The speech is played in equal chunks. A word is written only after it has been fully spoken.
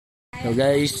So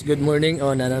guys, good morning.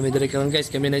 Oh, nanami diri karon guys,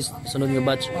 kami na sunod nga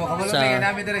batch sa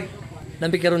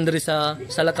nampi karon diri sa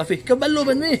Sala Cafe. Kabalo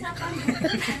man mi.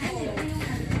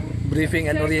 Briefing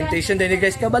and orientation din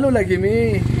guys, kabalo lagi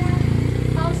mi.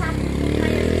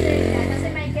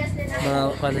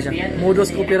 Paano siya? Modus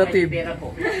cooperative.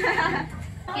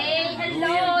 Okay,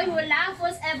 hello,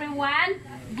 Hulafos everyone.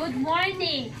 Good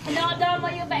morning. Hello,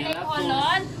 mo yung ba Lake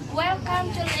Holon?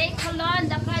 Welcome to Lake Holon,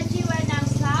 the country where ng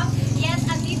South. Yes,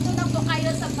 andito na po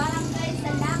kayo sa barangay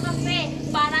Sala Cafe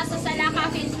para sa Sala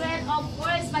Cafe 12. Of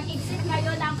course, mag-exit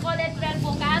kayo ng Collet 12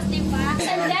 bukas, di ba?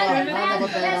 And then,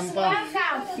 let's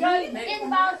welcome your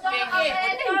inbound tour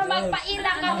operator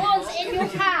magpailang kahon sa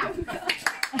inyong ha.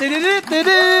 Tididit!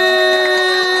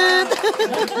 Tididit!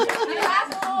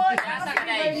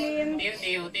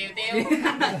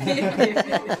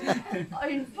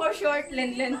 For short,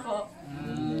 Len po.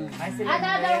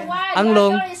 Another one, ang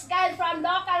long is guide from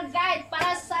local guide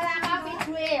para sa Sala Cafe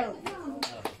Trail.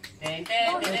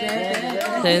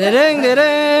 Tididing!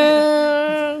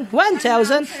 Tididing!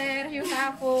 1,000! Sir, you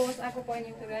have ako po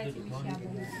inyong tuloy.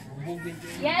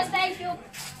 Yes, thank you.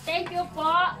 Thank you po.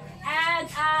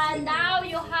 And now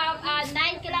you have 9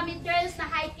 kilometers na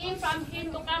hiking from here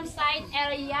to campsite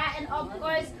area. And of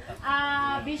course,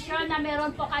 be sure na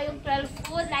meron po kayong 12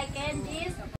 food like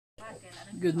candies.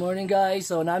 Good morning guys.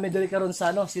 So namin diri karon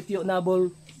sa Sitio Nabol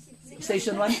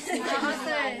Station 1.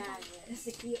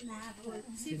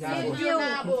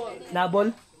 Nabol.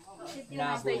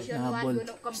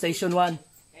 Station 1.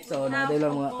 So naday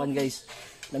lang mga pan guys.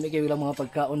 Nami kayo lang mga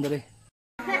pagkaon diri.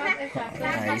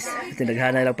 Guys,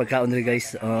 tinaghanay lang pagkaon diri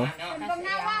guys. Oh.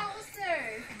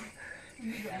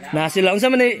 Na sila unsa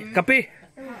man ni kape?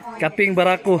 Kaping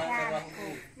barako.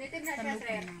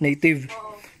 Native.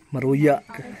 Maruya.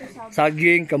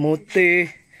 Saging, kamote.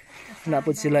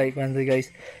 Napod sila ikuan diri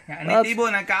guys. Nitibo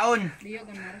nagkaon.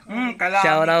 Kala.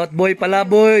 Shout out boy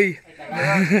palaboy.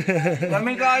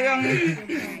 Daming kayang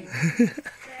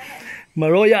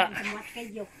Maruya.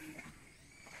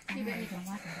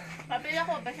 Papila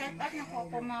ko, basta at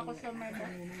nakopoma ako sa marba.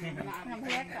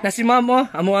 Na si ma'am oh,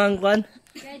 amo ang kuan.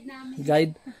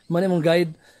 Guide. Mani mong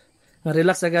guide. Na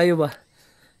relax na kayo ba?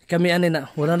 Kami ani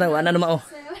na, wala na mao.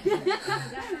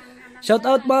 Shout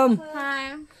out ma'am.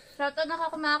 Hi. Shoutout na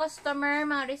ako mga customer,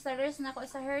 mga resellers na ako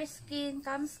sa Hair Skin,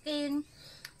 Cam Skin,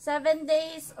 7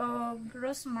 days of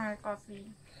Rosemar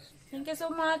Coffee. Thank you so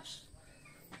much.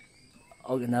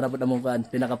 Og narabot na mong kuan,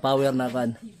 pinaka-power na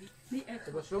kuan.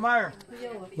 Sumar.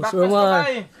 Sumar.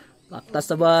 Baktas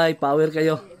sabay, power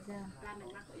kayo.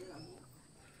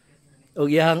 Og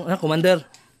yang, commander.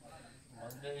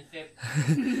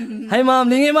 Hi ma'am,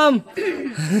 lingi ma'am.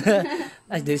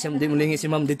 Ay, di mo lingi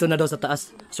si ma'am, dito na daw sa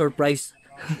taas. Surprise.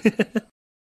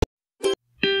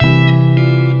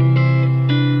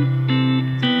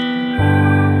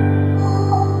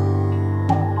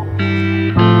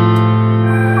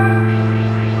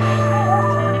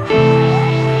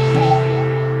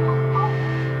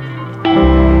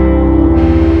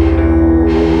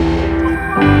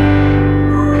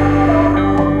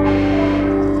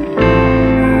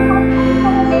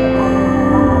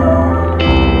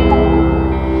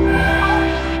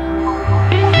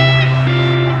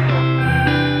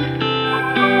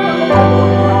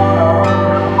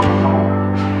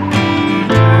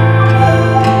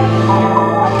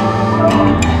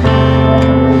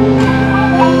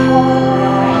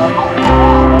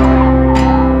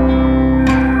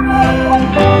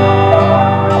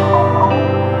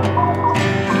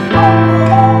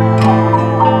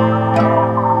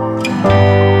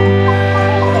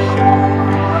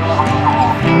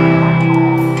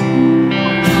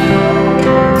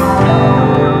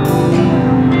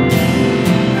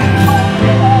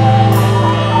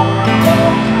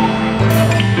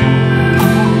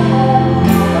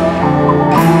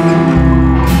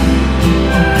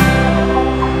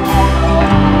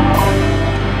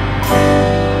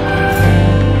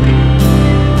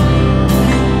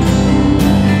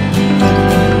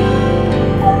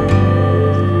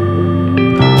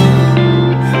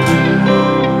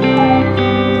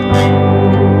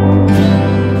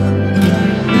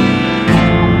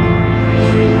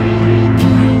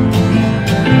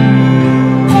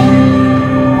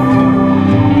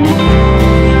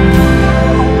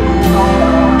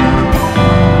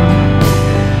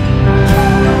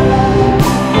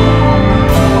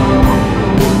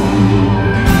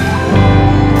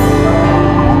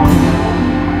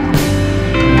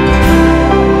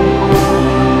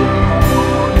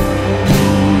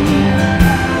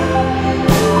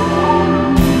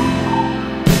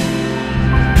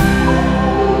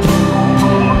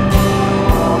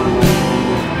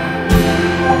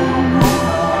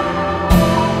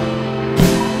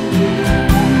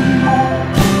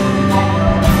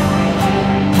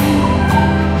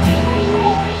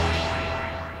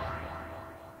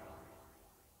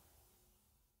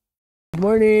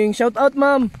 morning. Shout out,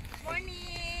 ma'am.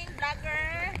 Morning,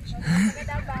 vlogger. Taga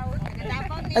Davao. Taga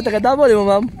Davao. Ay, taga Davao, di mo,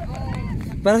 ma'am?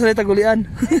 Para sa tagulian.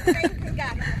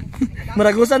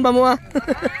 Maragusan pa mo, ah.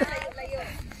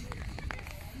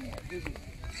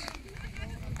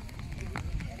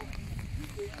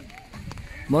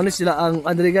 Mao ni sila ang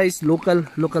Andre guys, local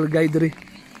guide ri.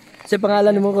 Sa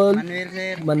pangalan mo, Col? Manuel,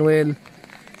 sir. Manuel.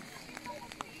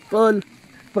 Col,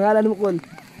 pangalan mo, Col?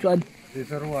 Kuan?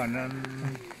 Sir Juan.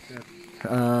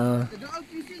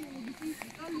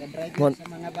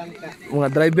 Mga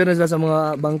driver na sila sa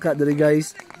mga bangka diri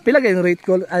guys. Pila kayong rate,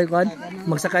 Col? Ay, kuan?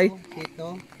 Magsakay?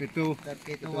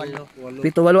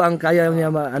 7-8 ang kaya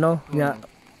niya ano, niya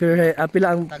per head,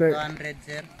 pila ang per 200,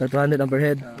 sir. 200 ang per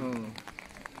head.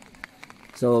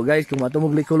 So guys, kung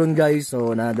matumog likulon guys,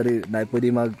 so na pwede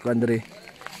mag-kuan diri.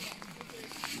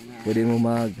 Pwede mo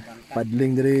mag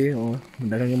paddling diri,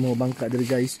 daghang mo bangka diri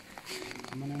guys.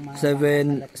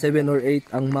 7 or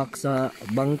 8 ang max sa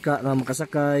bangka nga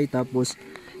makasakay, tapos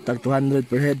tag 200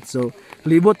 per head. So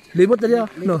libot diri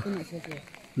no.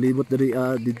 Libot diri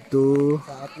dito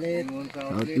sa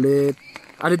outlet.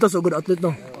 Dito so good outlet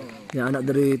no. Ya anak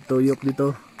diri tuyok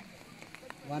dito.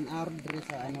 1 hour diri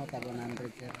sa ano tag 100,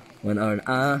 sir. 1 hour.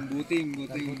 Buting.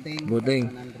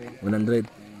 100. 100.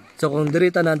 So kung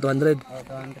diri tanan 200.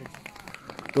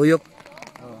 200. Tuyok.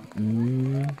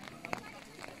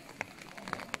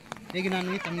 Di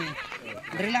ginano ito ni.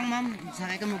 Diri lang, ma'am.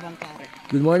 Sakay ka mo bangka are.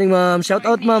 Good morning, ma'am. Shout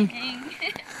out, ma'am.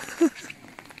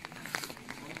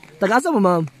 Taga-asa mo,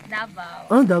 ma'am? Davao.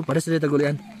 Oh, daw para sa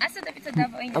tagulian. Asa dapit sa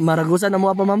Davao? Maragusan na mo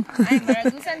apa, ma'am? Ay,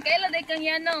 maragusan. Kailan day kang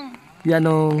yanong?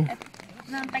 Yanong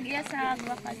Nang tagiya sa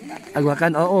Agwakan ba?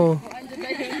 Agwakan, oo.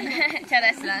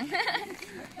 Charas lang.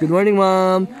 Good morning,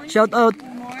 ma'am. Shout out.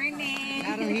 Good morning.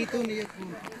 Arang hito niyo.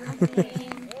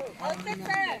 Outfit,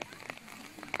 sir.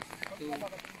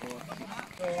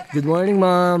 Good morning,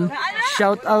 ma'am.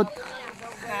 Shout out.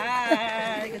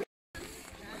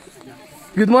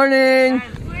 Good morning.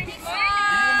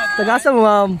 Taga-asa mo,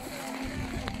 ma'am?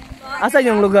 Asa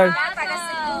yung lugar?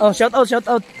 Oh, shout out. Shout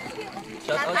out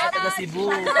sa taga Cebu.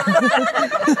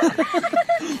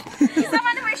 Isa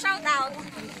man may shout out.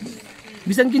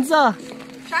 Bisan kinsa.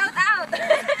 Shout out.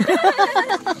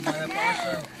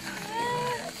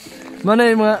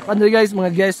 Mana yung mga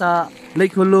guys, sa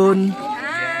Lake Holon.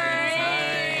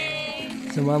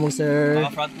 Sa mamong sir.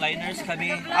 Mga frontliners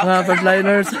kami. Mga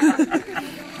frontliners.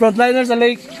 Frontliners sa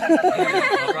lake.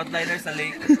 Frontliners sa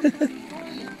lake.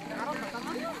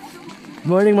 Good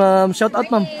morning, ma'am. Shout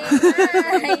out, ma'am.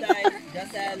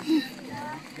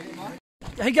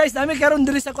 Hey guys, namin karon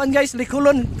diri sa kuan guys, Lake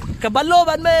Holon. Kabalo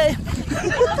man me.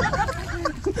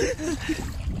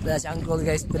 Dahil si Uncle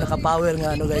guys, pinaka-power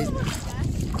nga ano guys.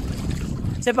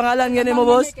 Sa pangalan nga mo,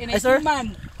 boss? Ay, sir?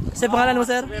 Sa pangalan mo,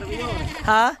 sir?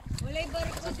 Ha?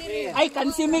 Ay,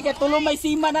 kansimi kay tulo may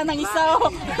sima na ng isa.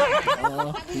 Oo,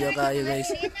 iyo kayo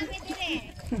guys.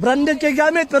 Branded kay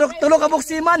gamit, pero tulo ka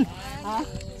buksiman. Ha?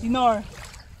 Sinor.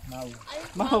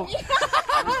 Mau.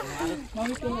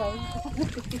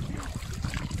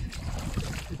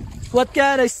 What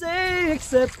can I say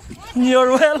except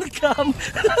you're welcome?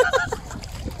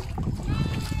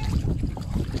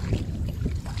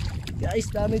 Guys,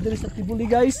 dami diri sa Tibuli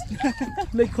guys.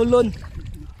 Lake Holon.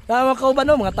 Tama ka ba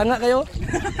no? Mga tanga kayo?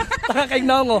 Tanga kay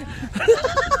naong oh.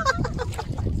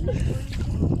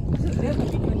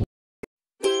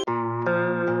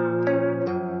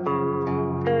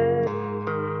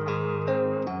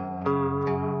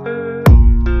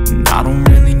 I don't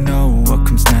really know what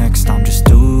comes next. I'm just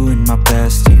doing my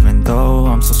best, even though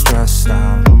I'm so stressed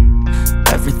out.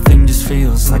 Everything just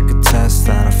feels like a test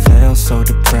that I fail so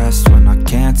depressed.